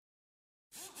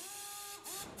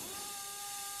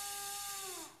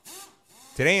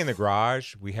Today in the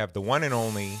garage, we have the one and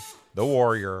only, the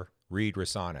warrior, Reid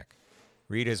Rusonik.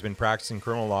 Reid has been practicing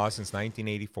criminal law since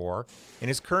 1984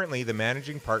 and is currently the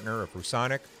managing partner of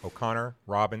Rusonik, O'Connor,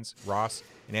 Robbins, Ross,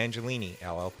 and Angelini,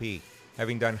 LLP,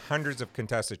 having done hundreds of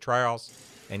contested trials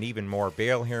and even more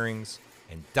bail hearings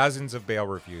and dozens of bail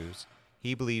reviews.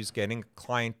 He believes getting a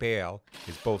client bail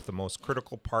is both the most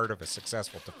critical part of a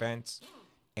successful defense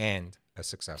and a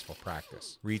successful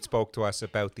practice. Reid spoke to us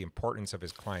about the importance of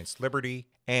his client's liberty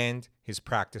and his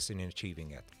practice in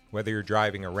achieving it. Whether you're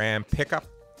driving a Ram pickup,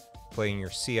 playing your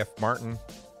CF Martin,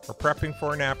 or prepping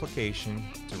for an application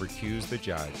to recuse the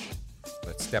judge,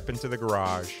 let's step into the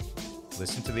garage,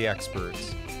 listen to the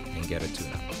experts, and get a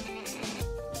tune-up.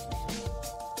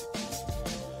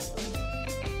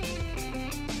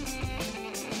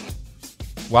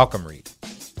 Welcome, Reid.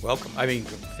 Welcome.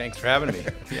 Thanks for having me.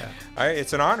 Yeah.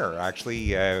 It's an honor,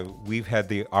 actually. We've had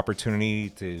the opportunity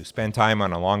to spend time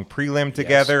on a long prelim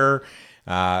together,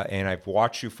 and I've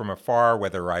watched you from afar,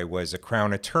 whether I was a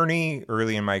Crown attorney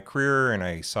early in my career, and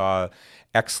I saw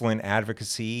excellent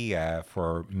advocacy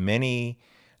for many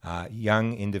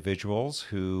young individuals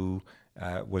who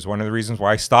was one of the reasons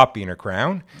why I stopped being a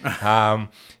Crown.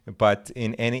 But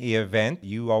in any event,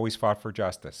 you always fought for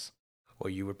justice. Well,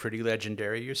 you were pretty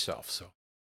legendary yourself,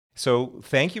 So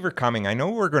thank you for coming. I know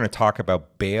we're going to talk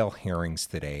about bail hearings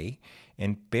today,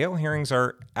 and bail hearings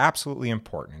are absolutely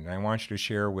important. And I want you to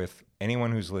share with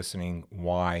anyone who's listening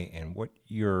why and what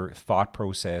your thought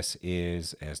process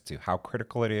is as to how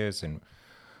critical it is and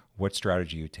what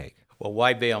strategy you take. Well,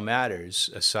 why bail matters,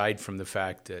 aside from the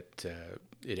fact that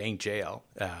it ain't jail,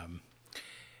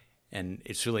 and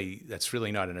that's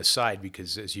really not an aside,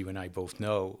 because as you and I both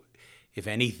know, if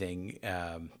anything,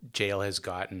 jail has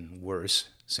gotten worse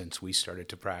since we started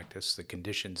to practice. The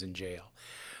conditions in jail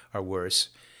are worse.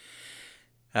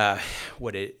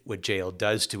 What jail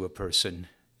does to a person,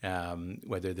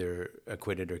 whether they're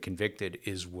acquitted or convicted,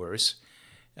 is worse.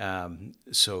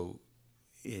 So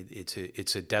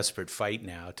it's a desperate fight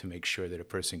now to make sure that a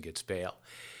person gets bail.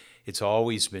 It's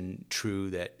always been true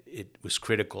that it was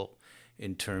critical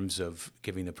in terms of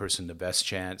giving the person the best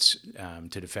chance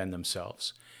to defend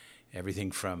themselves.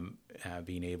 Everything from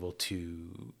being able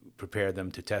to prepare them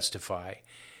to testify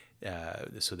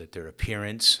so that their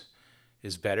appearance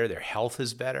is better, their health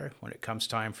is better when it comes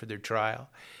time for their trial.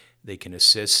 They can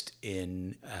assist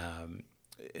in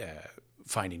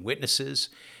finding witnesses.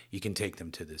 You can take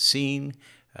them to the scene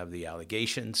of the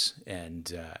allegations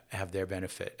and have the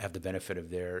benefit of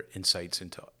their insights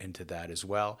into that as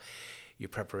well. Your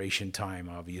preparation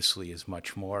time obviously is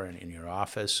much more in your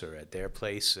office or at their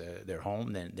place, their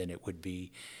home, than it would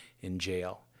be in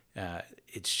jail.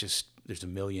 It's just, there's a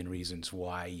million reasons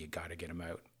why you got to get them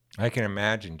out. I can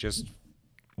imagine just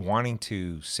wanting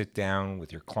to sit down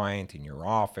with your client in your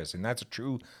office, and that's a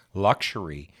true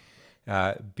luxury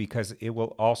because it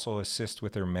will also assist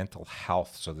with their mental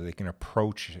health so that they can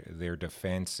approach their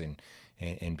defense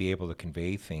and be able to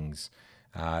convey things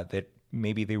that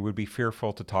maybe they would be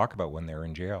fearful to talk about when they're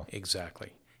in jail.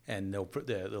 Exactly. And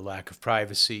the lack of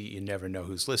privacy, you never know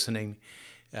who's listening.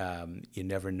 You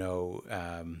never know,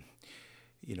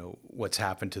 what's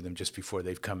happened to them just before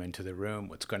they've come into the room,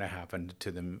 what's going to happen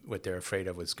to them, what they're afraid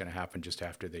of, what's going to happen just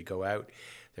after they go out.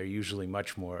 They're usually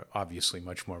much more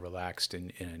relaxed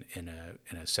in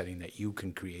a setting that you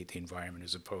can create the environment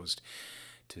as opposed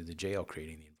to the jail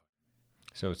creating the environment.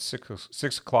 So it's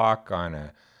 6 o'clock on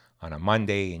a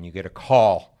Monday, and you get a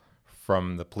call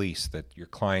from the police that your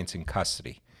client's in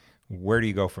custody. Where do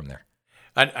you go from there?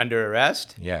 Under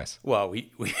arrest? Yes. Well,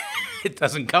 we it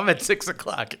doesn't come at 6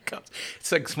 o'clock.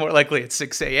 It's more likely at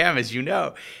 6 a.m., as you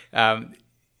know.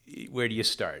 Where do you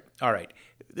start? All right.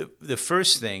 The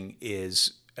first thing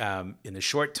is in the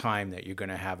short time that you're going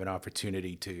to have an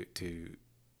opportunity to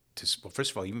well,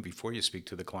 first of all, even before you speak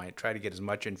to the client, try to get as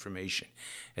much information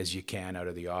as you can out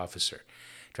of the officer.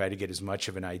 Try to get as much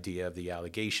of an idea of the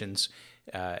allegations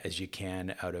as you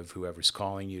can out of whoever's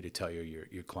calling you to tell you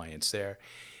your client's there.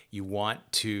 You want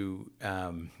to,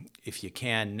 if you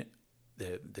can,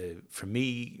 for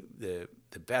me, the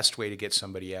best way to get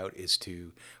somebody out is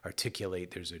to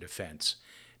articulate there's a defense.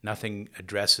 Nothing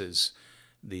addresses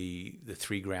the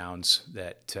three grounds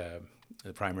that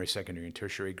the primary, secondary, and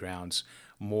tertiary grounds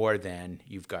more than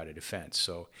you've got a defense.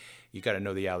 So you've got to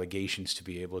know the allegations to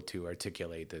be able to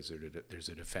articulate there's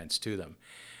a defense to them.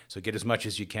 So get as much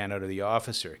as you can out of the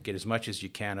officer. Get as much as you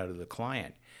can out of the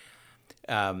client.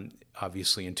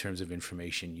 Obviously, in terms of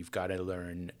information, you've got to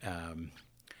learn,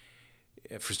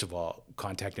 first of all,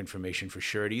 contact information for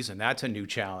sureties, and that's a new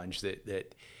challenge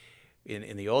that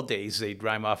in the old days, they'd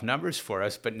rhyme off numbers for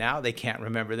us, but now they can't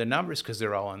remember the numbers because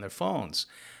they're all on their phones.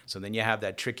 So then you have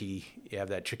that tricky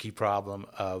problem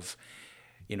of,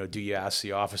 do you ask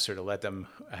the officer to let them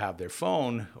have their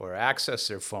phone or access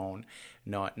their phone,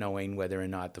 not knowing whether or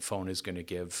not the phone is going to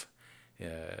give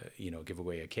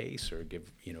away a case or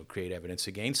create evidence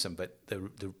against them. But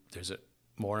there's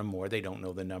more and more they don't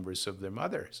know the numbers of their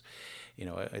mothers.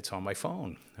 It's on my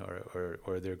phone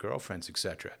or their girlfriends,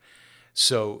 etc.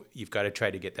 So you've got to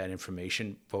try to get that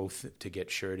information both to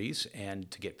get sureties and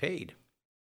to get paid.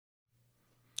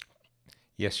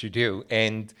 Yes, you do.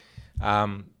 And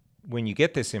when you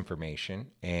get this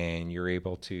information and you're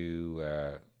able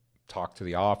to talk to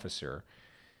the officer,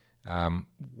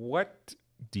 what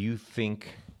do you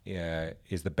think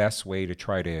is the best way to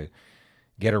try to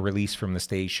get a release from the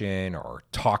station or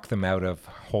talk them out of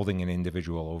holding an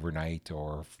individual overnight,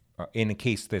 or in a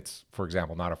case that's, for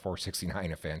example, not a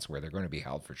 469 offense where they're going to be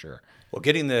held for sure? Well,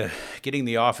 getting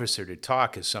the officer to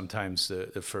talk is sometimes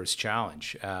the first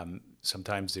challenge.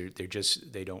 Sometimes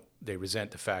they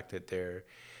resent the fact that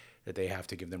they have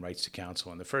to give them rights to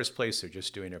counsel in the first place. They're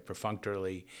just doing it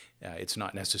perfunctorily. It's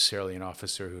not necessarily an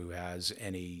officer who has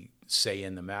any say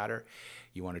in the matter.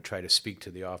 You want to try to speak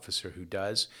to the officer who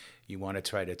does. You want to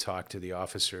try to talk to the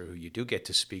officer who you do get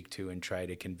to speak to and try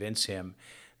to convince him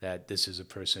that this is a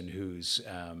person who's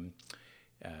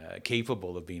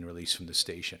capable of being released from the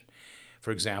station.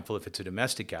 For example, if it's a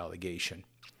domestic allegation,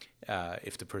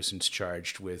 if the person's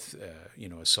charged with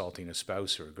assaulting a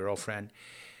spouse or a girlfriend,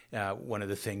 one of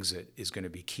the things that is going to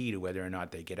be key to whether or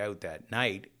not they get out that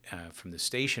night from the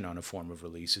station on a form of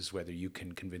release is whether you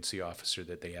can convince the officer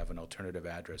that they have an alternative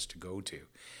address to go to.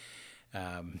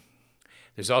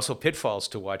 There's also pitfalls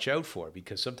to watch out for,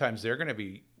 because sometimes they're going to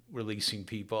be releasing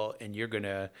people and you're going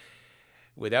to,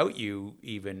 without you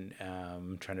even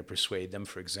trying to persuade them,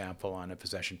 for example, on a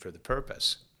possession for the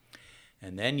purpose.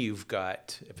 And then you've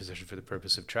got a possession for the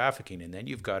purpose of trafficking, and then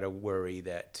you've got to worry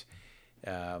that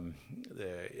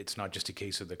it's not just a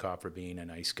case of the copper being a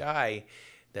nice guy,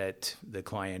 that the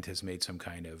client has made some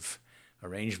kind of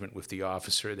arrangement with the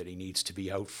officer that he needs to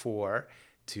be out for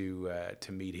to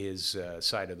meet his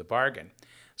side of the bargain.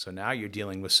 So now you're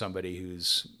dealing with somebody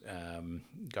who's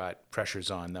got pressures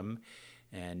on them,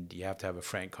 and you have to have a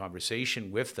frank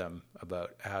conversation with them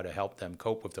about how to help them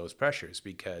cope with those pressures,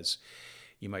 because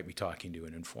you might be talking to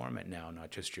an informant now,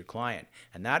 not just your client.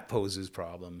 And that poses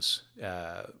problems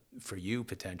for you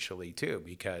potentially too,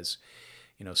 because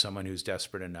someone who's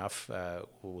desperate enough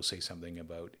will say something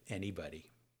about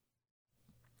anybody.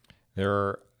 There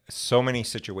are so many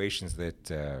situations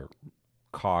that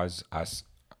cause us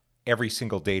every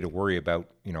single day to worry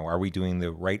about, are we doing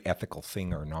the right ethical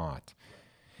thing or not?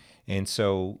 And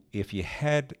so if you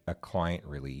had a client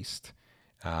released,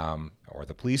 or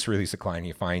the police release a client,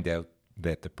 you find out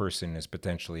that the person is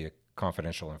potentially a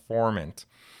confidential informant,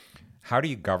 how do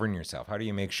you govern yourself? How do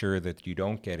you make sure that you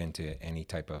don't get into any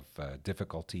type of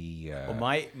difficulty? Well,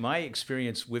 my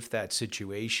experience with that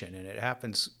situation, and it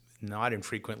happens not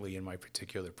infrequently in my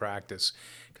particular practice,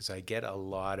 because I get a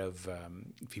lot of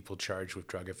people charged with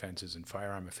drug offenses and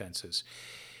firearm offenses.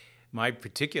 My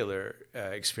particular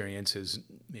experience is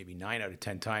maybe 9 out of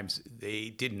 10 times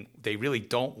they really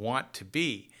don't want to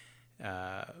be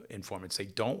informants. They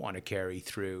don't want to carry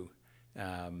through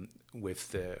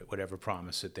with whatever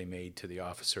promise that they made to the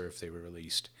officer if they were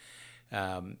released.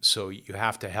 So you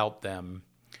have to help them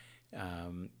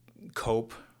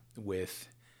cope with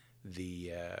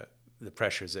the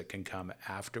pressures that can come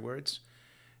afterwards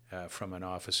from an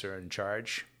officer in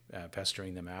charge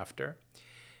pestering them after.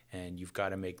 And you've got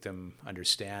to make them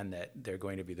understand that they're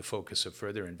going to be the focus of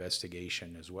further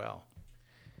investigation as well.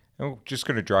 I'm just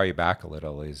going to draw you back a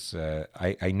little.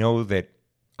 I know that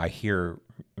I hear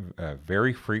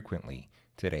very frequently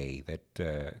today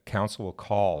that counsel will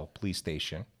call a police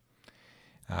station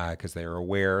because they're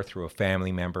aware through a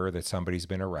family member that somebody's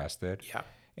been arrested. Yeah.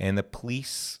 And the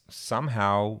police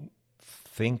somehow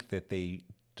think that they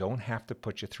don't have to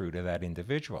put you through to that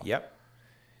individual. Yep.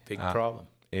 Big problem.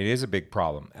 It is a big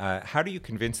problem. How do you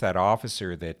convince that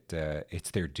officer that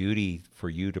it's their duty for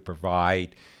you to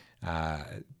provide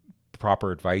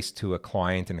proper advice to a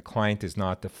client, and a client is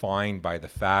not defined by the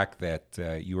fact that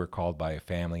you were called by a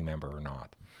family member or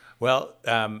not? Well,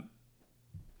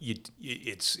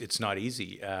 it's not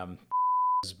easy.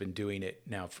 Has been doing it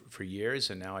now for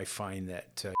years, and now I find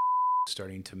that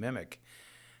starting to mimic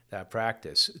that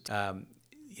practice.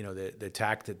 The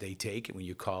tack that they take when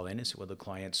you call in is, well, the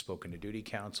client's spoken to duty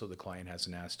counsel, the client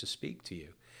hasn't asked to speak to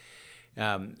you.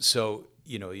 So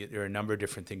there are a number of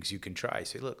different things you can try.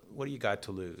 Say, look, what do you got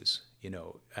to lose?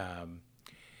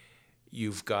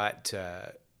 You've got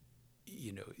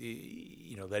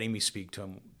letting me speak to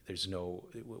them. There's no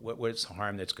what's the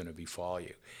harm that's going to befall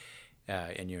you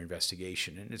in your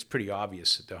investigation, and it's pretty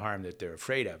obvious that the harm that they're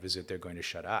afraid of is that they're going to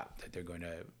shut up, that they're going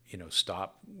to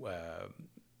stop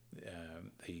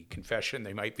the confession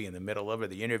they might be in the middle of, or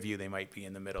the interview they might be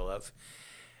in the middle of.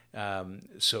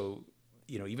 So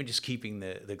even just keeping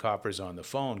the coppers on the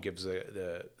phone gives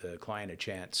the client a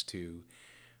chance to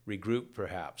regroup,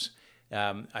 perhaps.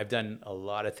 I've done a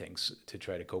lot of things to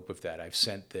try to cope with that. I've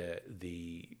sent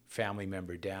the family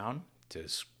member down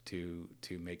to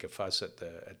make a fuss at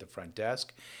the front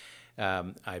desk.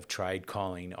 I've tried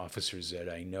calling officers that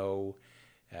I know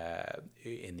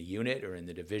in the unit or in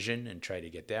the division and try to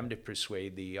get them to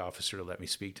persuade the officer to let me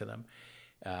speak to them.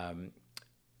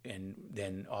 And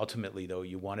then ultimately, though,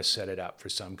 you want to set it up for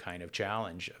some kind of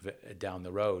challenge down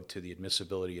the road to the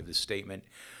admissibility of the statement,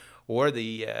 or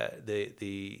the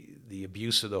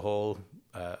abuse of the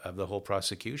whole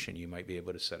prosecution. You might be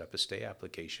able to set up a stay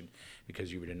application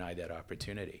because you were denied that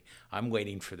opportunity. I'm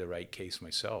waiting for the right case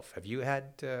myself. Have you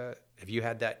had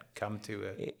that come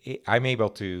to? I'm able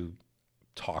to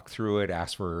talk through it,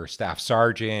 ask for a staff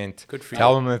sergeant, Good for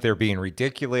tell you. them that they're being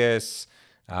ridiculous.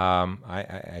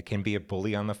 I can be a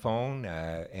bully on the phone,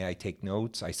 and I take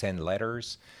notes. I send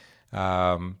letters.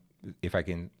 If I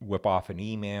can whip off an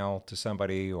email to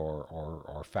somebody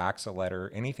or fax a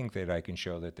letter, anything that I can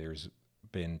show that there's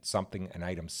been an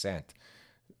item sent,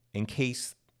 in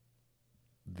case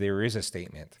there is a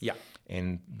statement. Yeah.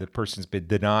 And the person's been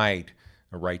denied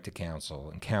a right to counsel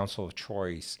and counsel of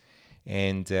choice,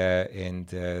 and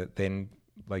then,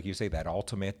 like you say, that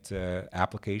ultimate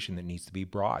application that needs to be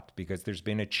brought, because there's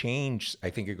been a change. I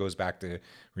think it goes back to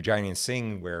Regina and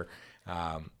Singh, where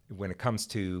when it comes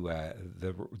to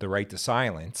the right to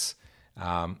silence,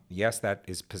 yes, that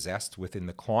is possessed within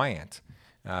the client,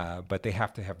 but they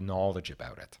have to have knowledge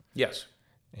about it. Yes.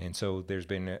 And so there's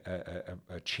been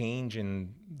a change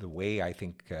in the way I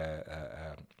think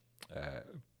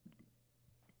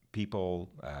people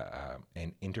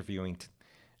and interviewing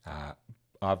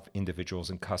of individuals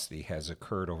in custody has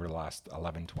occurred over the last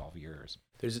 11, 12 years.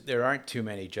 There aren't too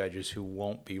many judges who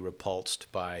won't be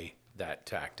repulsed by that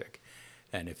tactic.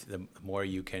 And if the more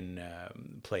you can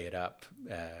play it up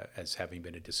as having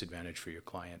been a disadvantage for your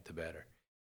client, the better.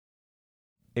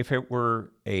 If it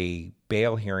were a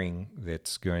bail hearing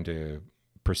that's going to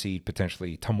proceed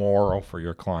potentially tomorrow for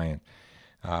your client,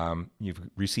 you've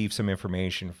received some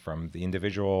information from the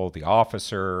individual, the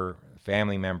officer,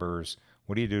 family members.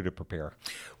 What do you do to prepare?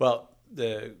 Well,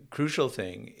 the crucial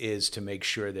thing is to make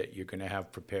sure that you're going to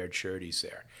have prepared sureties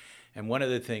there. And one of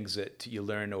the things that you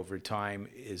learn over time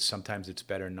is sometimes it's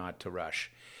better not to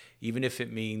rush. Even if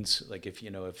it means, like if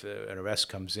an arrest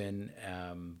comes in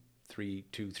 3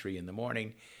 in the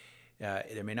morning,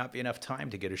 there may not be enough time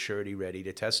to get a surety ready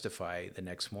to testify the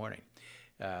next morning.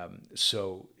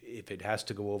 So if it has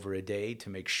to go over a day to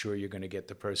make sure you're going to get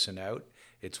the person out,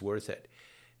 it's worth it.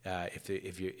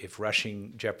 If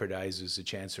rushing jeopardizes the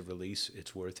chance of release,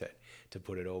 it's worth it to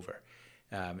put it over.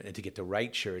 And to get the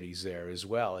right sureties there as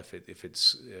well. If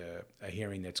it's a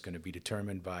hearing that's going to be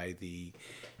determined by the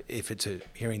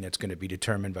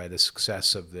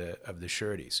success of the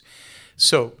sureties.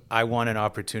 So I want an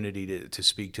opportunity to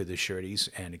speak to the sureties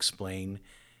and explain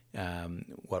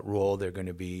what role they're going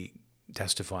to be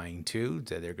testifying to,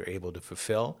 that they're able to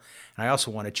fulfill. And I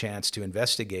also want a chance to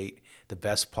investigate the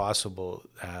best possible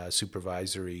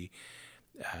supervisory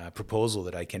proposal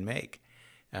that I can make.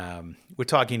 We're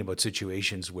talking about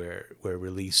situations where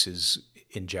release is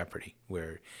in jeopardy,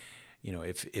 where,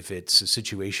 if it's a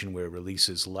situation where release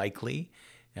is likely,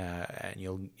 and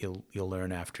you'll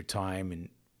learn after time, and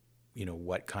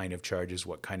what kind of charges,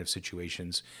 what kind of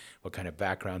situations, what kind of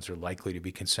backgrounds are likely to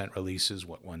be consent releases,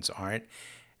 what ones aren't,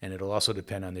 and it'll also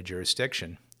depend on the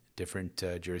jurisdiction. Different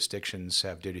jurisdictions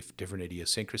have different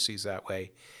idiosyncrasies that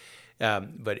way.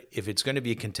 But if it's going to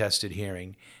be a contested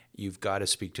hearing, you've got to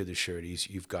speak to the sureties.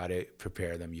 You've got to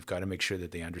prepare them. You've got to make sure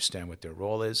that they understand what their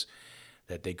role is,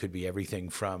 that they could be everything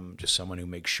from just someone who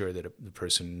makes sure that the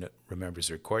person remembers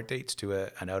their court dates to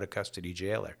an out-of-custody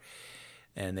jailer.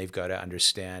 And they've got to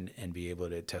understand and be able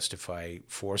to testify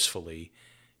forcefully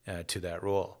to that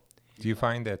role. Do you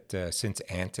find that since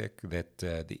Antic that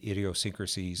the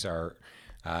idiosyncrasies are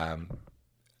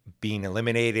being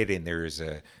eliminated, and there's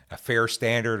a fair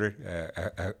standard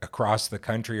across the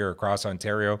country or across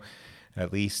Ontario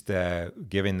at least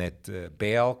given that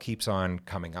bail keeps on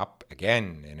coming up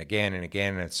again and again and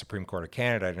again at the Supreme Court of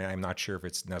Canada, and I'm not sure if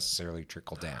it's necessarily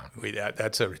trickled down.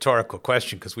 That's a rhetorical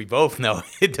question, because we both know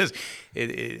it does.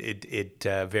 It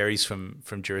varies from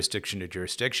jurisdiction to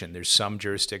jurisdiction. There's some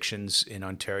jurisdictions in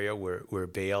Ontario where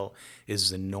bail is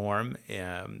the norm.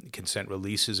 Consent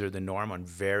releases are the norm on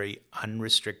very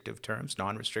unrestrictive terms,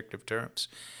 non-restrictive terms.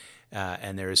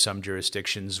 And there are some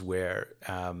jurisdictions where,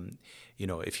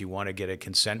 if you want to get a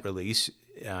consent release,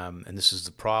 and this is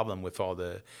the problem with all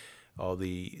the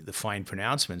fine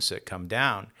pronouncements that come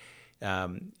down,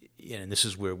 and this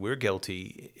is where we're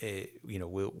guilty.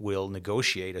 We'll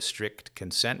negotiate a strict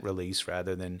consent release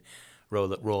rather than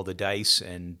roll the dice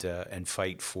and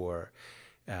fight for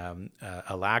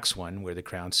a lax one where the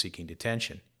Crown's seeking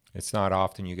detention. It's not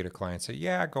often you get a client say,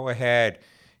 "Yeah, go ahead.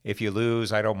 If you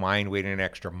lose, I don't mind waiting an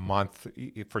extra month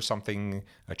for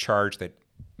a charge that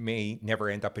may never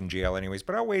end up in jail anyways,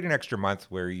 but I'll wait an extra month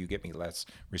where you get me less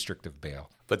restrictive bail."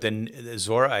 But then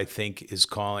Zora, I think, is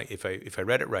calling, if I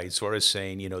read it right, Zora's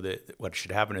saying, that what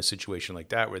should happen in a situation like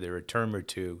that, where there are a term or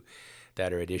two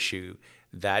that are at issue,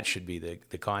 that should be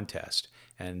the contest.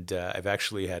 And I've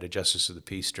actually had a justice of the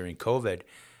peace during COVID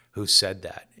who said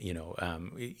that,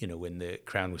 when the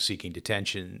Crown was seeking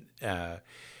detention,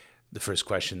 the first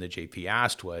question the JP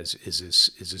asked was, is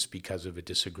this because of a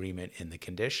disagreement in the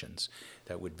conditions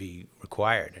that would be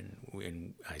required?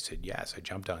 And I said, yes. I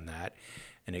jumped on that,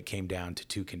 and it came down to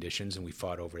two conditions, and we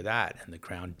fought over that. And the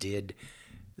Crown did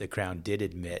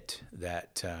admit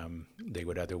that they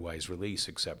would otherwise release,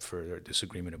 except for a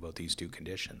disagreement about these two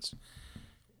conditions.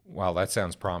 Well, that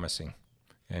sounds promising,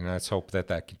 and let's hope that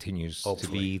continues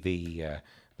Hopefully. to be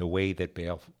the way that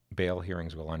bail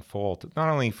hearings will unfold, not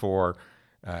only for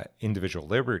individual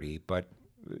liberty, but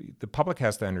the public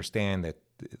has to understand that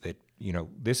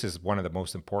this is one of the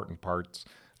most important parts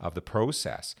of the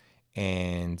process,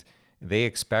 and they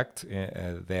expect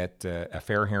that a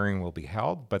fair hearing will be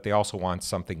held, but they also want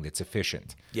something that's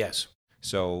efficient. Yes.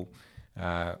 So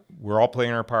we're all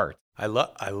playing our part. I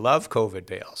love COVID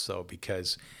bails, though,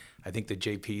 because I think the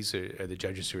JPs or the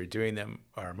judges who are doing them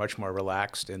are much more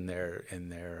relaxed in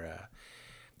their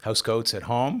house coats at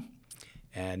home.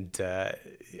 And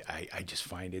I just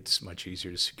find it's much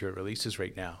easier to secure releases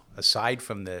right now. Aside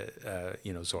from the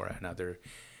Zora and other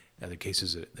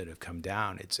cases that have come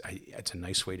down, it's a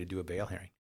nice way to do a bail hearing.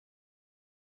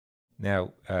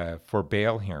 Now, for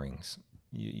bail hearings,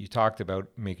 you talked about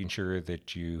making sure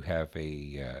that you have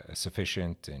a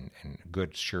sufficient and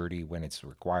good surety when it's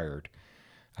required.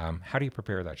 How do you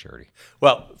prepare that surety?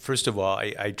 Well, first of all,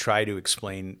 I try to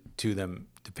explain to them,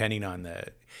 depending on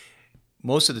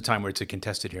most of the time where it's a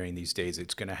contested hearing these days,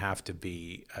 it's going to have to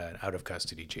be an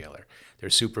out-of-custody jailer.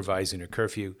 They're supervising a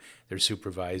curfew. They're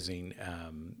supervising,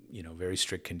 very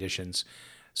strict conditions.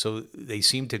 So they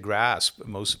seem to grasp,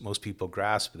 most people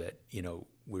grasp that,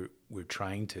 we're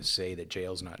trying to say that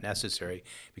jail's not necessary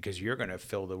because you're going to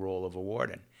fill the role of a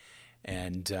warden.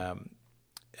 And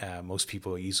most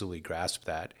people easily grasp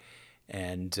that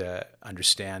and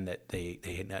understand that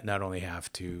they not only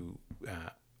have to,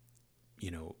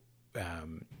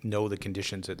 know the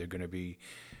conditions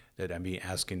that I'm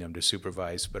asking them to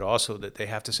supervise, but also that they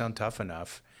have to sound tough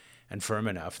enough and firm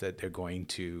enough that they're going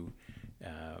to,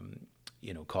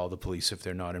 call the police if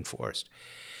they're not enforced.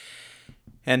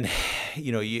 And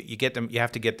you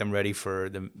have to get them ready for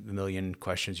the million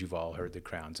questions you've all heard the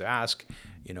Crowns ask.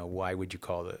 Why would you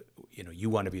call you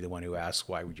want to be the one who asks,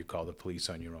 why would you call the police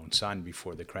on your own son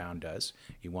before the Crown does?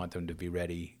 You want them to be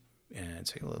ready and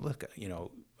say, well, look,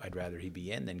 I'd rather he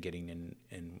be in than getting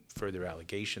in further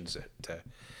allegations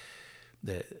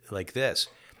like this.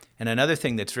 And another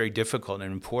thing that's very difficult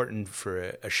and important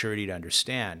for a surety to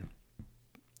understand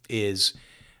is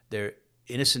their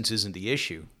innocence isn't the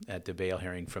issue at the bail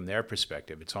hearing from their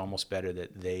perspective. It's almost better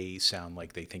that they sound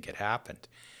like they think it happened.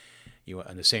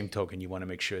 On the same token, you want to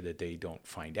make sure that they don't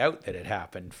find out that it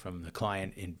happened from the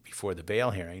client before the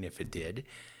bail hearing, if it did.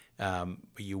 But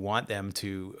you want them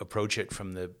to approach it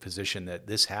from the position that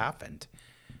this happened.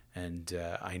 And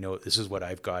I know this is what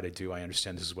I've got to do. I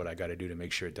understand this is what I got to do to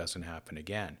make sure it doesn't happen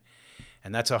again.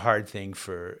 And that's a hard thing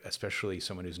for especially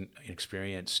someone who's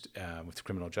inexperienced with the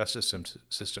criminal justice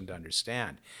system to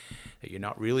understand, that you're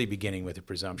not really beginning with a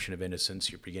presumption of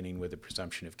innocence, you're beginning with a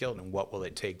presumption of guilt. And what will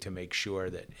it take to make sure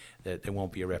that there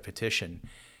won't be a repetition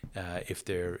if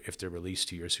they're released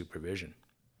to your supervision?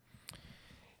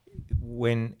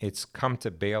 When it's come to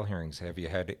bail hearings, have you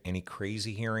had any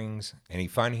crazy hearings, any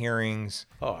fun hearings?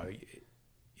 Oh,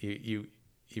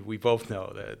 we both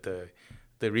know that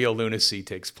the real lunacy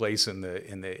takes place in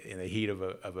the heat of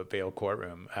a bail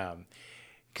courtroom.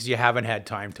 because you haven't had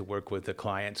time to work with the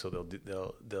client, so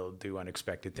they'll do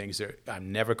unexpected things.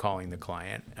 I'm never calling the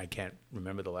client. I can't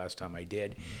remember the last time I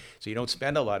did. So you don't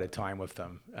spend a lot of time with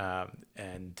them,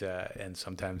 and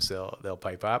sometimes they'll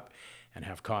pipe up and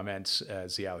have comments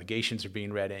as the allegations are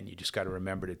being read in. You just got to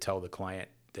remember to tell the client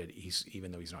that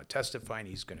even though he's not testifying,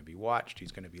 he's going to be watched,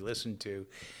 he's going to be listened to,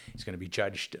 he's going to be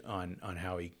judged on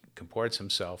how he comports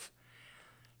himself.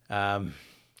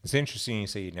 It's interesting you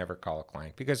say you never call a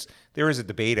client, because there is a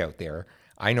debate out there.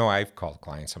 I know I've called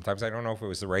clients. Sometimes I don't know if it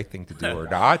was the right thing to do or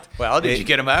not. Well, did you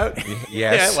get them out?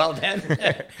 Yes. Yeah, well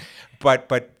then.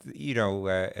 But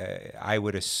I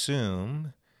would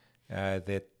assume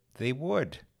that they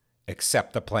would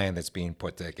accept the plan that's being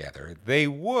put together. They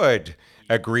would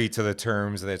agree to the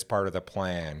terms that's part of the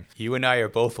plan. You and I are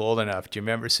both old enough. Do you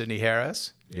remember Sidney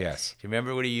Harris? Yes. Do you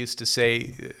remember what he used to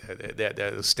say? That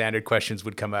the standard questions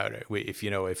would come out. If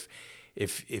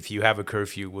you have a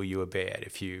curfew, will you obey it?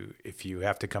 If you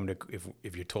have to come to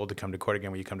if you're told to come to court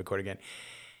again, will you come to court again?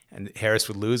 And Harris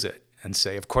would lose it and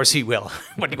say, "Of course he will."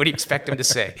 What do you expect him to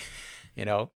say?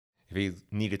 If he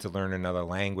needed to learn another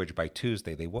language by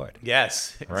Tuesday, they would.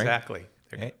 Yes, Right? Exactly.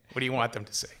 What do you want them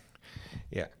to say?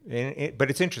 Yeah, but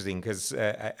it's interesting because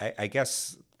I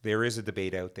guess there is a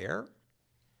debate out there.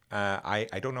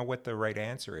 I don't know what the right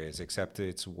answer is, except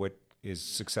it's what is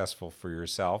successful for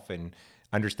yourself, and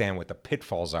understand what the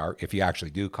pitfalls are if you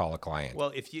actually do call a client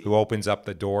who opens up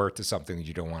the door to something that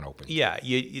you don't want open. Yeah,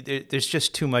 there's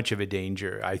just too much of a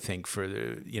danger, I think, for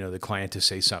the client to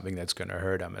say something that's going to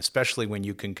hurt them, especially when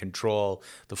you can control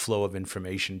the flow of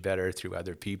information better through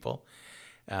other people.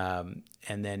 And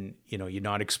then, you're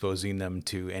not exposing them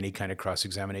to any kind of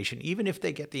cross-examination, even if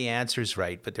they get the answers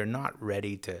right, but they're not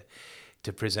ready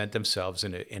to present themselves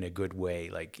in a good way,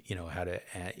 like, how to,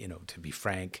 to be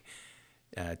frank,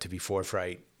 to be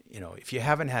forthright. If you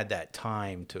haven't had that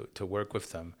time to work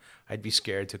with them, I'd be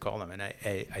scared to call them. And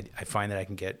I find that I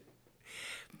can get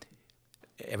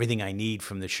everything I need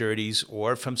from the sureties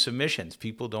or from submissions.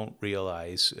 People don't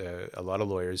realize, a lot of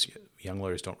lawyers, young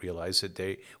lawyers don't realize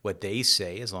that what they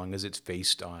say, as long as it's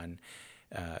based on,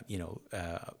 that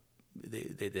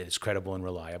it's credible and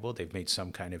reliable, they've made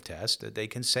some kind of test, that they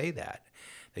can say that.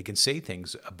 They can say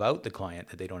things about the client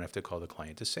that they don't have to call the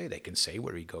client to say. They can say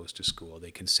where he goes to school.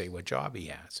 They can say what job he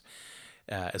has,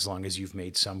 as long as you've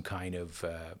made some kind of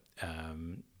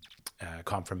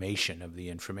confirmation of the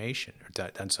information, or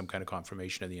done some kind of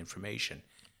confirmation of the information.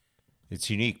 It's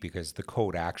unique because the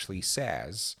code actually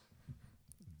says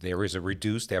there is a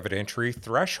reduced evidentiary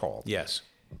threshold. Yes.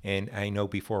 And I know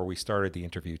before we started the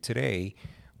interview today,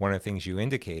 one of the things you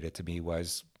indicated to me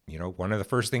was, one of the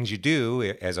first things you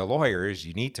do as a lawyer is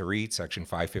you need to read Section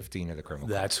 515 of the Criminal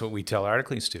Code. That's what we tell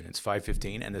articling students,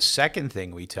 515. And the second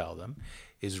thing we tell them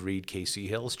is read Casey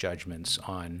Hill's judgments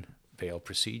on bail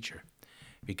procedure,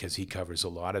 because he covers a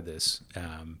lot of this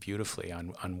beautifully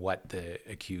on what the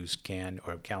accused can,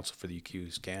 or counsel for the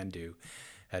accused can do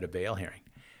at a bail hearing.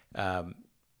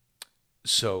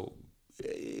 So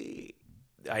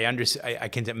I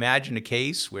can imagine a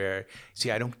case where,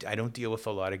 I don't deal with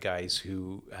a lot of guys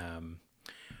who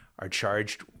are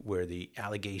charged where the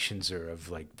allegations are of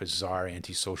like bizarre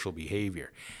antisocial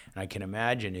behavior. And I can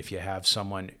imagine if you have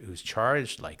someone who's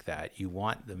charged like that, you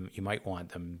might want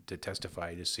them to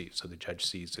testify to see, so the judge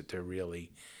sees that they're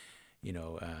really,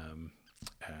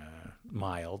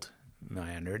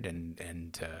 mild-mannered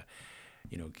and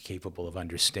capable of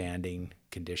understanding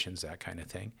conditions, that kind of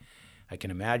thing. I can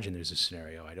imagine there's a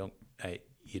scenario.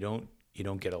 You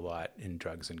don't get a lot in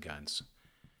drugs and guns.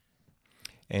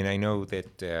 And I know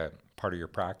that part of your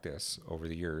practice over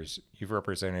the years, you've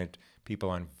represented people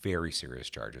on very serious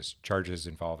charges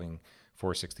involving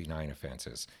 469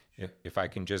 offenses. If I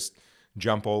can just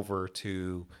jump over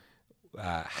to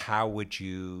how would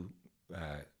you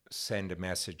send a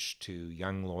message to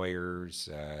young lawyers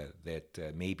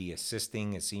that may be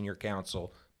assisting a senior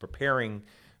counsel preparing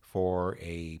for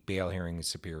a bail hearing in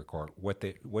Superior Court?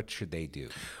 What should they do?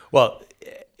 Well,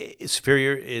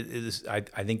 Superior is, I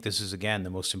think this is, again, the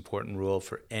most important rule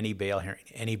for any bail hearing,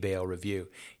 any bail review.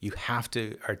 You have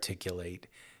to articulate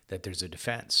that there's a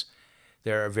defense.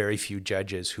 There are very few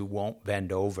judges who won't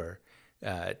bend over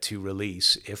to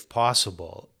release, if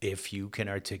possible, if you can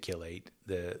articulate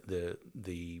the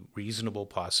reasonable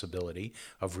possibility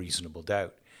of reasonable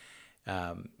doubt.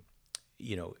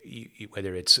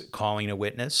 Whether it's calling a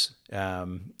witness,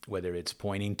 whether it's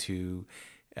pointing to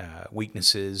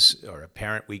weaknesses or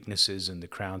apparent weaknesses in the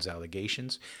Crown's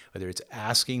allegations, whether it's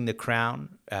asking the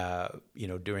Crown,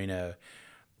 during a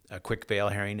quick bail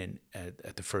hearing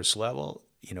at the first level,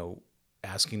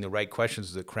 asking the right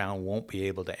questions the Crown won't be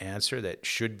able to answer that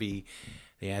should be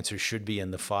The answer should be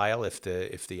in the file if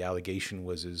the allegation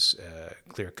was as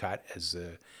clear cut as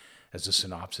the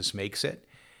synopsis makes it.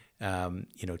 One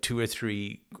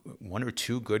or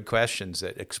two good questions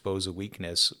that expose a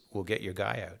weakness will get your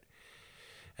guy out.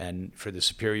 And for the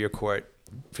Superior Court,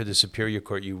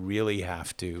 you really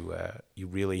have to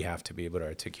be able to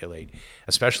articulate,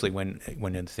 especially when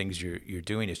the things you're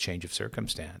doing is change of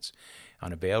circumstance.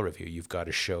 On a bail review, you've got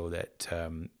to show that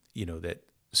that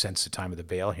since the time of the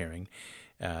bail hearing,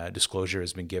 disclosure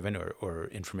has been given or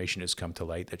information has come to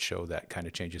light that show that kind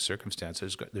of change of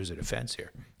circumstances. There's a defense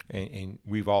here. And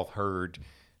we've all heard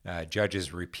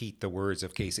judges repeat the words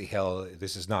of Casey Hill.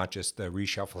 This is not just the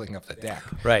reshuffling of the deck.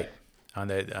 Right. On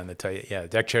the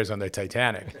deck chairs on the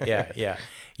Titanic. Yeah.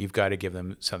 You've got to give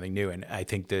them something new. And I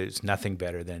think there's nothing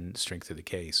better than strength of the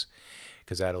case,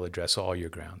 because that'll address all your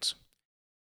grounds.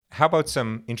 How about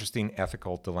some interesting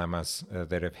ethical dilemmas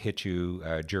that have hit you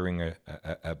during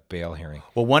a bail hearing?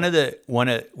 Well,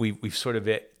 we've sort of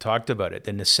talked about it,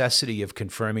 the necessity of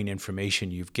confirming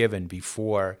information you've given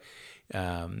before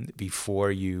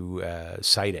you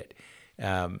cite it.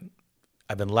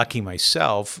 I've been lucky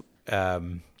myself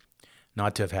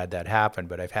not to have had that happen,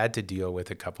 but I've had to deal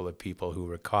with a couple of people who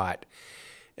were caught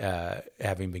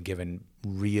having been given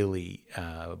really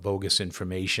bogus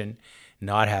information,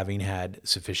 not having had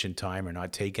sufficient time or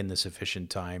not taken the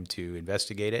sufficient time to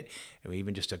investigate it, or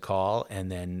even just a call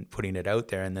and then putting it out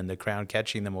there and then the Crown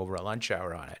catching them over a lunch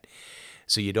hour on it.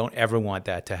 So you don't ever want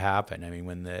that to happen. I mean,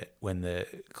 when the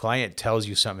client tells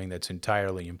you something that's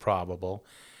entirely improbable,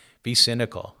 be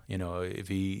cynical. If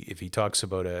he talks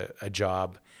about a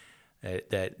job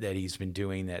that he's been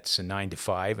doing that's a 9 to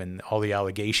 5 and all the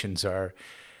allegations are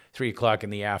 3:00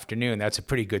 in the afternoon, that's a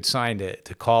pretty good sign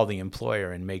to call the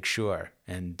employer and make sure.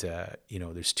 And,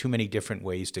 there's too many different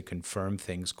ways to confirm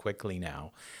things quickly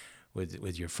now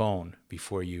with your phone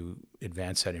before you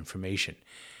advance that information.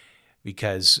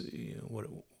 Because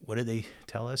what did they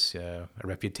tell us? A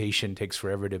reputation takes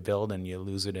forever to build and you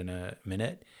lose it in a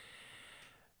minute.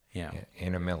 Yeah.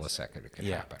 In a millisecond, it can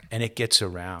happen. And it gets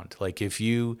around. Like if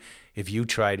you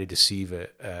try to deceive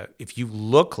if you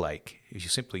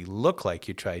simply look like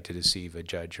you tried to deceive a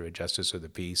judge or a justice of the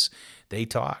peace, they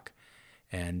talk,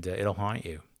 and it'll haunt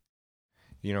you.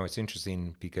 It's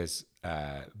interesting because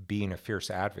being a fierce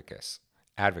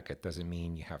advocate doesn't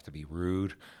mean you have to be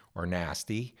rude or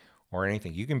nasty or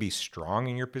anything. You can be strong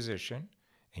in your position,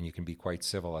 and you can be quite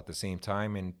civil at the same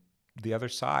time, and the other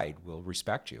side will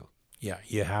respect you. Yeah,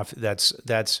 you have. That's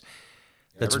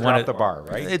one of the bar,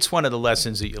 right? It's one of the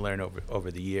lessons that you learn over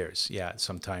the years. Yeah,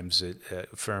 sometimes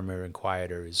firmer and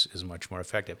quieter is much more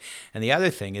effective. And the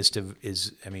other thing is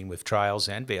with trials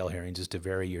and bail hearings, is to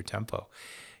vary your tempo.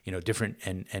 Different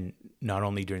and not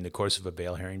only during the course of a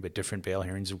bail hearing, but different bail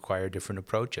hearings require different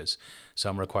approaches.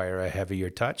 Some require a heavier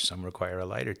touch, some require a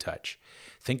lighter touch.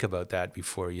 Think about that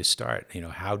before you start.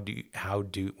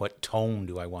 What tone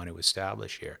do I want to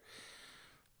establish here?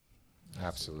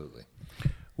 Absolutely.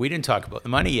 We didn't talk about the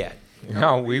money yet.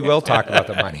 No, we will talk about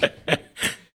the money.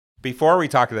 Before we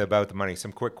talk about the money,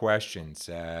 some quick questions.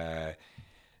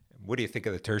 What do you think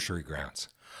of the tertiary grounds?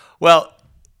 Well,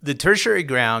 the tertiary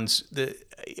grounds,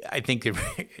 I think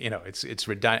it's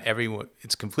redundant.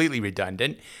 It's completely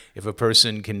redundant. If a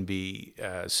person can be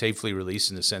safely released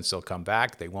in the sense they'll come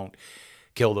back, they won't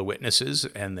kill the witnesses,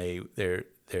 and they're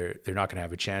not going to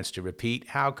have a chance to repeat.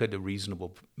 How could a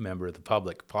reasonable member of the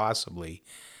public possibly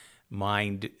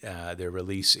mind their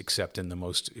release except in the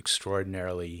most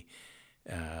extraordinarily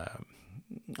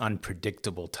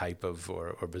unpredictable type of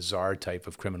or bizarre type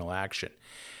of criminal action?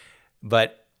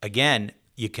 But again,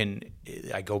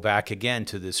 I go back again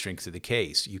to the strength of the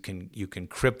case. You can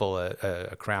cripple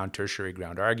a Crown tertiary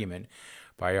ground argument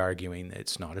by arguing that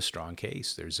it's not a strong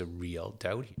case. There's a real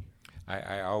doubt here.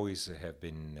 I always have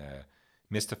been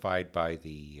mystified by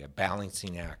the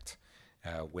balancing act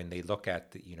when they look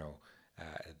at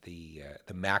the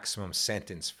maximum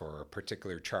sentence for a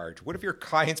particular charge. What if your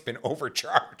client's been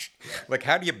overcharged? Like,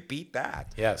 how do you beat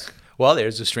that? Yes. Well,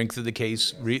 there's the strength of the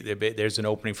case. There's an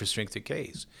opening for strength of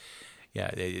case. Yeah,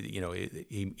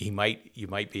 you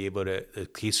might be able to. The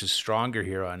case is stronger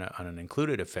here on an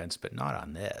included offense, but not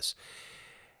on this.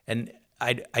 And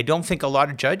I don't think a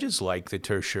lot of judges like the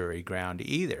tertiary ground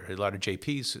either. A lot of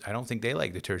JPs, I don't think they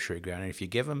like the tertiary ground. And if you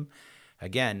give them,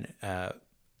 again,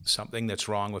 something that's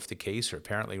wrong with the case or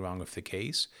apparently wrong with the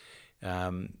case,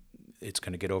 it's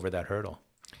going to get over that hurdle.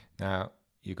 Now,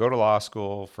 you go to law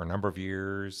school for a number of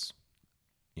years,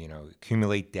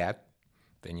 accumulate debt.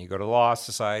 Then you go to Law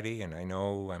Society, and I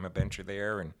know I'm a bencher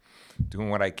there and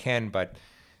doing what I can, but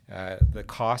the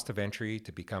cost of entry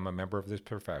to become a member of this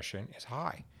profession is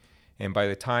high. And by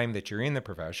the time that you're in the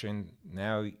profession,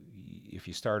 now if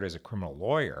you start as a criminal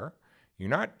lawyer, you're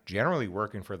not generally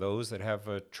working for those that have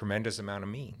a tremendous amount of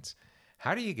means.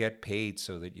 How do you get paid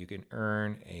so that you can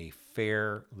earn a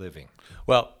fair living?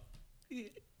 Well,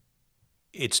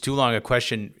 it's too long a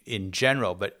question in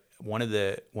general, but one of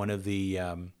the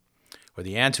or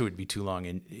the answer would be too long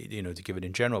to give it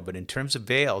in general. But in terms of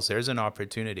bails, there's an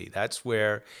opportunity. That's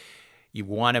where you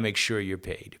want to make sure you're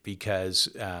paid, because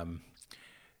the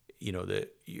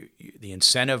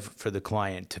incentive for the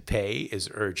client to pay is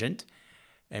urgent.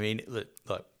 I mean, look,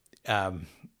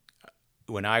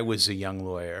 when I was a young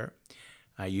lawyer,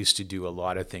 I used to do a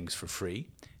lot of things for free,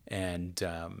 and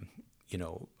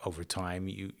over time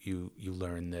you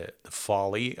learn the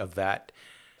folly of that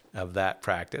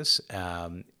practice.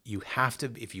 You have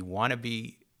to, if you want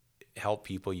to help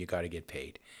people, you got to get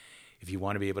paid. If you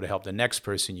want to be able to help the next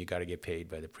person, you got to get paid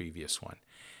by the previous one.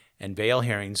 And bail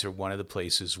hearings are one of the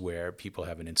places where people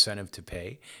have an incentive to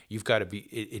pay. You've got to be.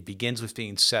 It begins with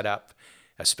being set up,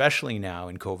 especially now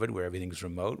in COVID, where everything's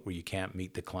remote, where you can't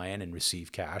meet the client and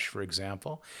receive cash, for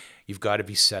example. You've got to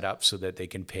be set up so that they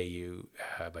can pay you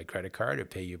by credit card, or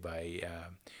pay you by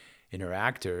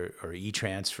Interact or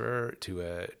e-transfer to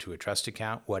a trust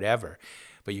account, whatever.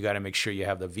 But you got to make sure you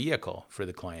have the vehicle for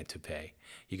the client to pay.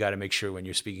 You got to make sure when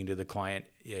you're speaking to the client,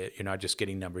 you're not just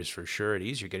getting numbers for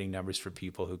sureties, you're getting numbers for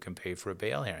people who can pay for a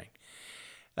bail hearing.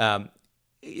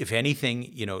 If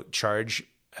anything, charge,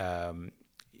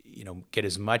 get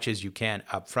as much as you can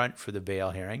upfront for the bail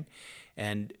hearing,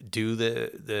 and do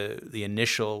the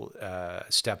initial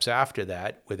steps after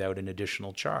that without an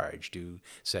additional charge. Do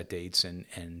set dates and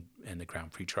the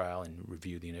ground pretrial and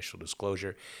review the initial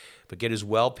disclosure, but get as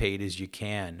well paid as you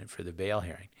can for the bail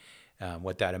hearing.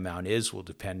 What that amount is will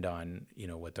depend on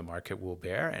what the market will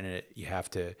bear, and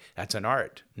that's an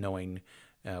art, knowing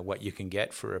what you can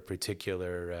get for a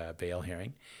particular bail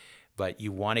hearing. But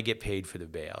you want to get paid for the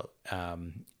bail,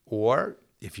 or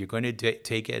if you're going to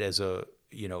take it as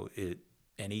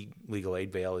any legal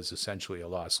aid bail is essentially a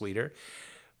loss leader,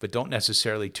 but don't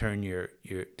necessarily turn your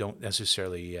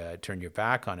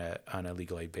back on a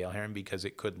legal aid bail hearing, because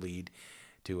it could lead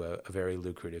to a very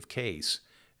lucrative case,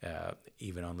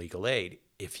 even on legal aid,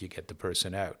 if you get the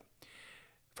person out.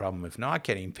 Problem with not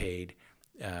getting paid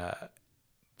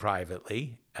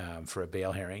privately for a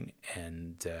bail hearing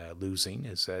and losing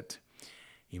is that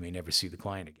you may never see the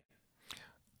client again,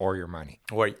 or your money,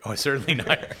 or certainly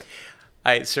not.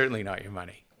 Certainly not your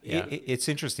money. Yeah. It's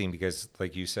interesting because,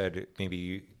 like you said,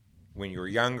 maybe when you were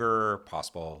younger,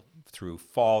 possible through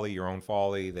your own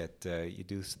folly, that you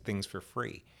do things for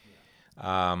free,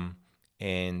 and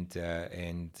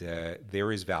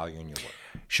there is value in your work.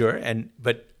 Sure, and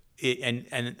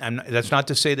that's not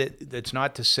to say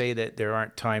that there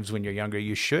aren't times when you're younger.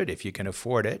 You should, if you can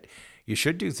afford it, you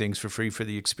should do things for free for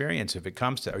the experience if it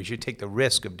comes to, or you should take the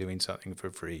risk of doing something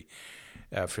for free.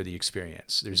 For the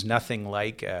experience, there's nothing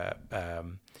like a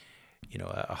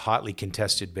hotly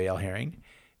contested bail hearing.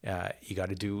 You got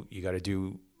to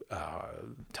do a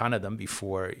ton of them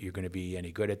before you're going to be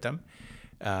any good at them,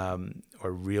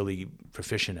 or really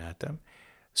proficient at them.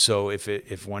 So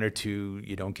if one or two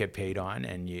you don't get paid on,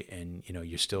 and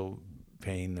you're still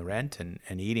paying the rent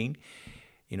and eating,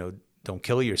 don't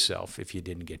kill yourself if you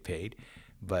didn't get paid,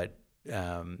 but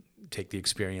take the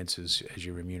experience as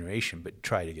your remuneration, but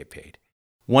try to get paid.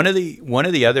 One of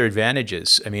the other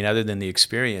advantages, other than the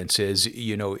experience, is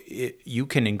you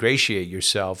can ingratiate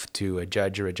yourself to a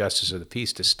judge or a justice of the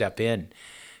peace to step in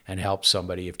and help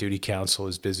somebody if duty counsel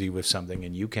is busy with something,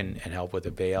 and you can help with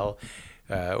a bail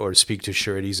or speak to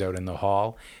sureties out in the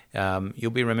hall.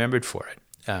 You'll be remembered for it.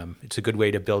 It's a good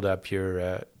way to build up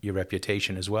your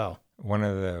reputation as well. One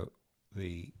of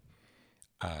the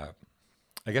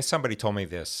I guess somebody told me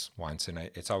this once, and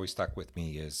it's always stuck with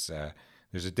me, is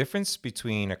there's a difference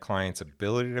between a client's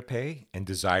ability to pay and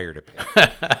desire to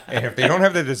pay. And if they don't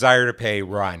have the desire to pay,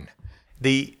 run.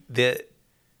 The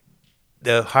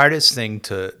hardest thing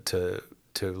to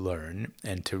learn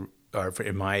and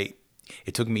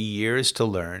it took me years to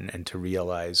learn and to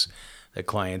realize that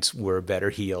clients were better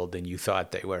healed than you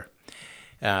thought they were.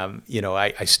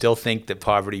 I still think that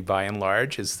poverty, by and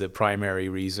large, is the primary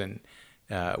reason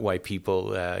why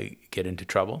people get into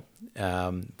trouble.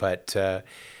 But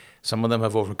some of them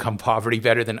have overcome poverty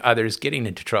better than others getting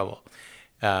into trouble.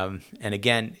 And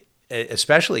again,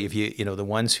 especially if the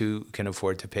ones who can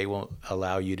afford to pay will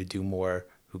allow you to do more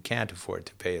who can't afford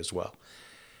to pay as well.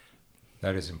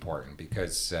 That is important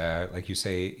because, like you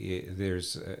say,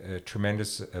 there's a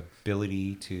tremendous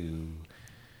ability to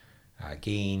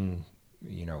gain,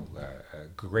 a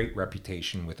great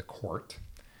reputation with the court.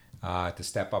 to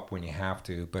step up when you have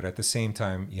to, but at the same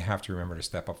time, you have to remember to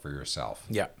step up for yourself.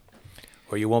 Yeah.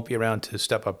 Or you won't be around to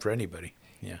step up for anybody.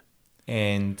 Yeah.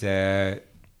 And do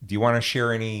you want to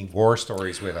share any war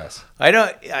stories with us?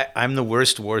 I'm the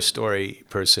worst war story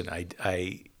person.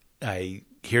 I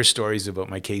hear stories about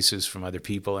my cases from other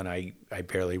people, and I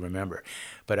barely remember.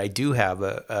 But I do have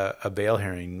a bail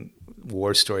hearing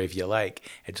war story, if you like.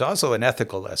 It's also an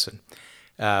ethical lesson.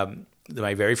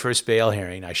 My very first bail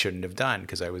hearing I shouldn't have done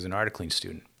because I was an articling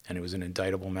student, and it was an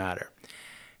indictable matter.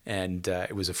 And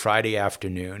it was a Friday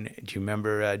afternoon. Do you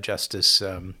remember Justice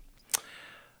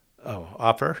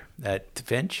Opper at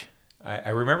Finch? I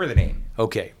remember the name.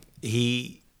 Okay.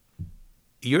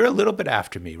 You're a little bit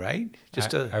after me, right?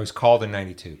 I was called in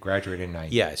 92, graduated in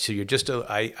 90. Yeah, so you're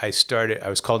I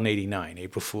was called in 89,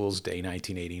 April Fool's Day,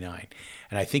 1989.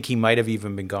 And I think he might have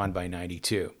even been gone by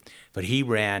 92. But he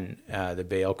ran the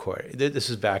bail court.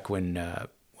 This is back when,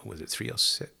 what was it,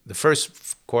 306? The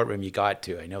first courtroom you got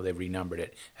to, I know they renumbered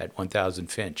it, at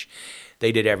 1000 Finch.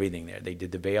 They did everything there. They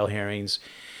did the bail hearings.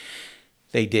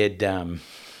 They did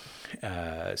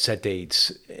set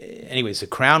dates. Anyways, the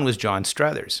Crown was John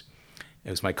Struthers. It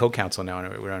was my co-counsel now,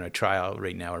 and we're on a trial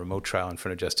right now, a remote trial in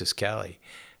front of Justice Kelly.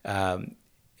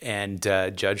 And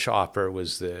Judge Opper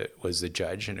was the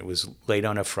judge, and it was late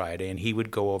on a Friday, and he would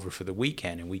go over for the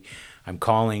weekend. And I'm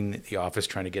calling the office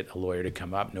trying to get a lawyer to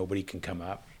come up. Nobody can come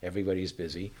up. Everybody's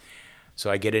busy.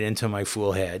 So I get it into my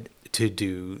fool head to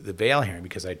do the bail hearing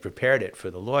because I'd prepared it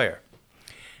for the lawyer.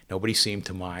 Nobody seemed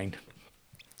to mind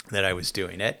that I was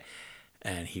doing it,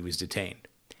 and he was detained.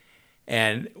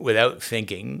 And without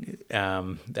thinking,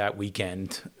 that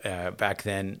weekend, back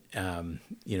then,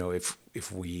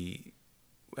 if we,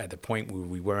 at the point where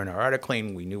we were in our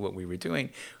articling, we knew what we were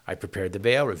doing, I prepared the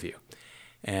bail review.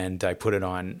 And I put it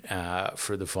on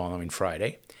for the following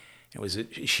Friday.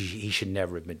 He should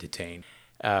never have been detained.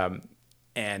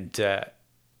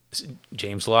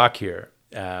 James Locke here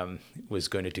was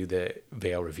going to do the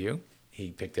bail review.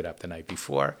 He picked it up the night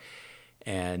before,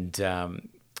 and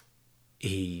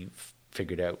he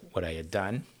figured out what I had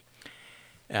done.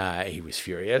 He was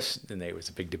furious, and there was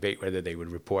a big debate whether they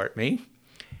would report me.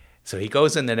 So he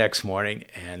goes in the next morning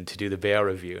and to do the bail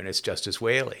review, and it's Justice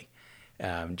Whaley. Do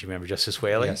you remember Justice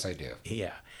Whaley? Yes, I do.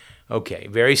 Yeah. Okay.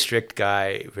 Very strict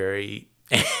guy, very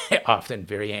often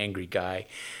very angry guy,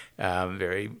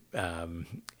 very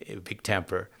big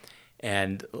temper.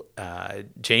 And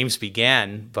James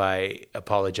began by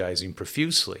apologizing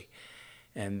profusely.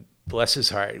 And bless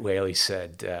his heart, Whaley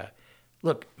said,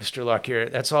 look, Mr. Lockyer,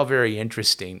 that's all very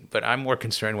interesting, but I'm more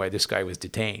concerned why this guy was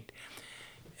detained.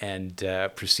 And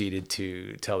proceeded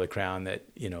to tell the Crown that,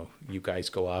 you guys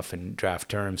go off and draft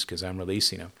terms because I'm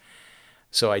releasing him.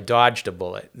 So I dodged a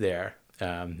bullet there.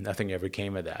 Nothing ever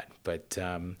came of that. But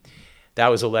that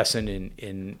was a lesson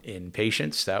in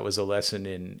patience. That was a lesson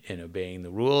in obeying the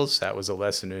rules. That was a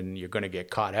lesson in you're going to get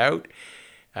caught out.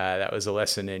 That was a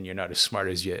lesson in you're not as smart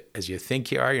as you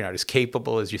think you are. You're not as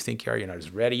capable as you think you are. You're not as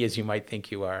ready as you might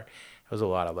think you are. That was a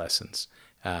lot of lessons.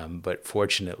 But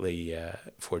fortunately,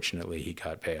 he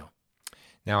got bail.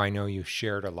 Now, I know you've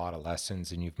shared a lot of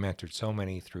lessons and you've mentored so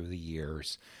many through the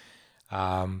years.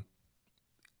 A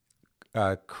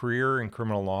career in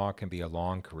criminal law can be a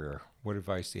long career. What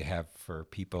advice do you have for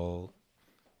people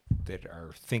that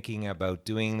are thinking about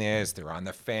doing this? They're on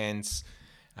the fence.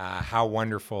 How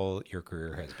wonderful your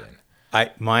career has been.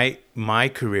 My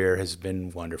career has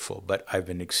been wonderful, but I've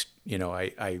been,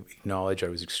 I acknowledge I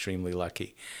was extremely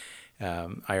lucky.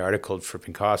 I articled for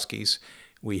Pinkofskys.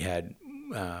 We had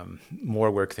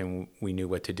more work than we knew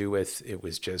what to do with. It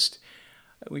was just,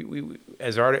 we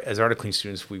as articling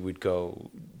students, we would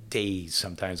go days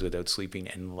sometimes without sleeping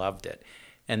and loved it.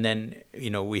 And then,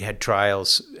 we had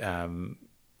trials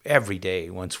every day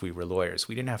once we were lawyers.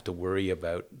 We didn't have to worry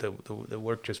about the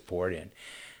work just poured in.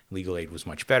 Legal aid was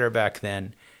much better back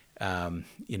then.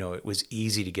 It was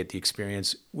easy to get the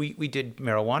experience. We did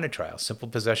marijuana trials, simple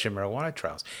possession marijuana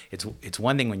trials. It's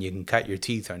one thing when you can cut your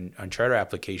teeth on charter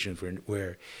applications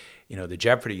where the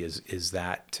jeopardy is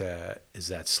that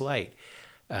slight.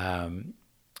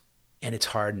 And it's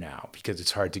hard now because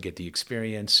it's hard to get the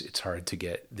experience. It's hard to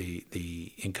get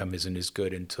the income isn't as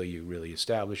good until you really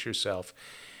establish yourself.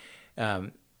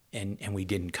 And we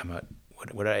didn't come out.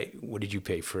 What did you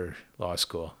pay for law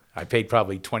school? I paid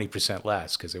probably 20%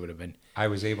 less because it would have been. I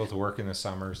was able to work in the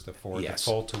summers to afford Yes.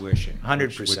 the full tuition,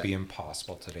 100%. which would be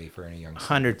impossible today for any young.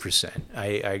 100%.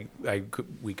 I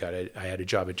had a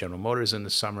job at General Motors in the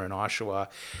summer in Oshawa.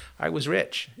 I was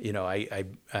rich. I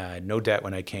no debt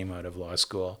when I came out of law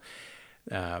school,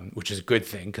 which is a good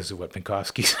thing because of what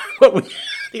Pinkofskys,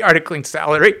 the articling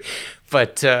salary.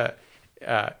 But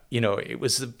it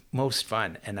was the most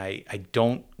fun, and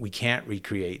we can't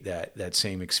recreate that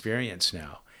same experience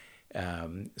now.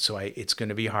 So it's going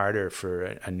to be harder for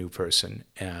a new person,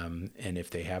 and if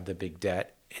they have the big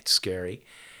debt, it's scary.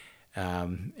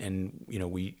 And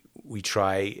we've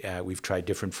tried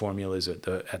different formulas at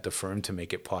the firm to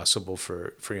make it possible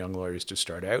for young lawyers to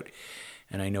start out.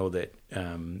 And I know that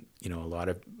a lot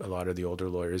of the older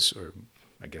lawyers, or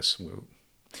I guess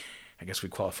we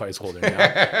qualify as older now,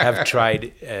 have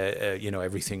tried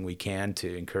everything we can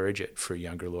to encourage it for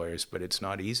younger lawyers, but it's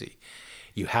not easy.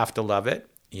 You have to love it.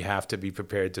 You have to be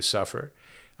prepared to suffer.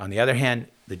 On the other hand,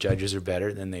 the judges are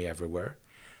better than they ever were.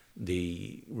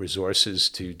 The resources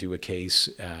to do a case,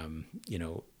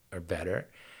 are better.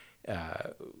 And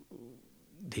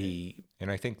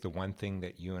I think the one thing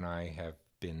that you and I have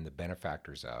been the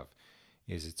benefactors of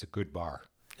is it's a good bar.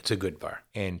 It's a good bar.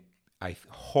 And I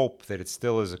hope that it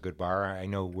still is a good bar. I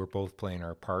know we're both playing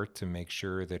our part to make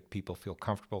sure that people feel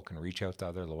comfortable, can reach out to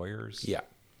other lawyers. Yeah.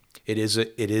 It is a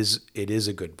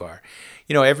good bar.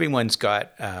 Everyone's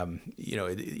got,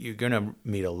 you're going to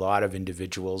meet a lot of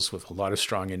individuals with a lot of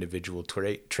strong individual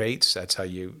traits. That's how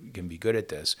you can be good at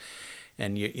this.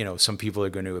 And, some people are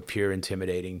going to appear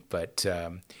intimidating, but,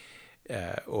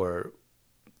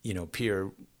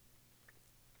 appear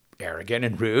arrogant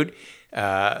and rude.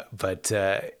 But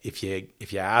if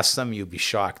you ask them, you'll be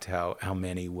shocked how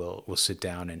many will sit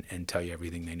down and tell you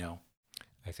everything they know.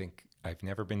 I think I've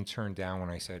never been turned down when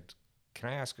I said, can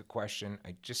I ask a question?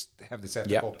 I just have this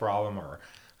ethical problem, or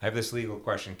I have this legal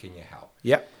question. Can you help?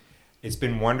 Yep. It's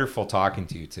been wonderful talking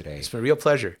to you today. It's been a real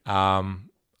pleasure.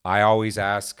 I always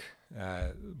ask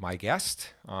my guest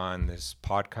on this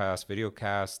podcast,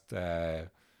 videocast, to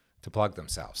plug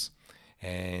themselves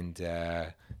and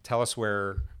tell us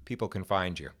where people can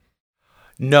find you.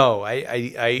 No,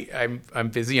 I'm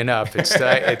busy enough.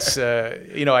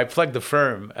 I plug the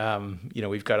firm.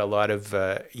 We've got a lot of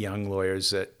young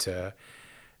lawyers that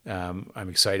I'm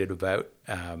excited about.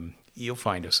 You'll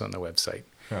find us on the website.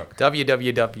 Okay.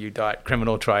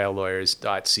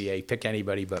 www.criminaltriallawyers.ca. Pick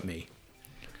anybody but me.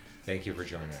 Thank you for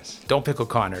joining us. Don't pick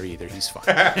O'Connor either. He's fine.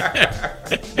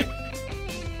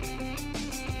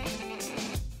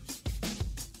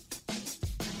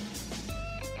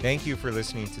 Thank you for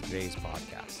listening to today's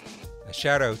podcast. A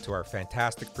shout out to our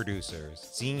fantastic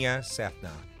producers, Zenia, Sethna,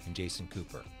 and Jason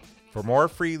Cooper. For more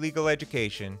free legal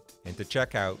education and to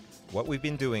check out what we've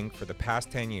been doing for the past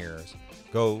 10 years,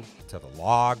 go to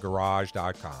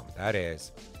thelawgarage.com. That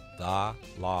is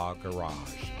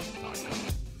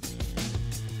thelawgarage.com.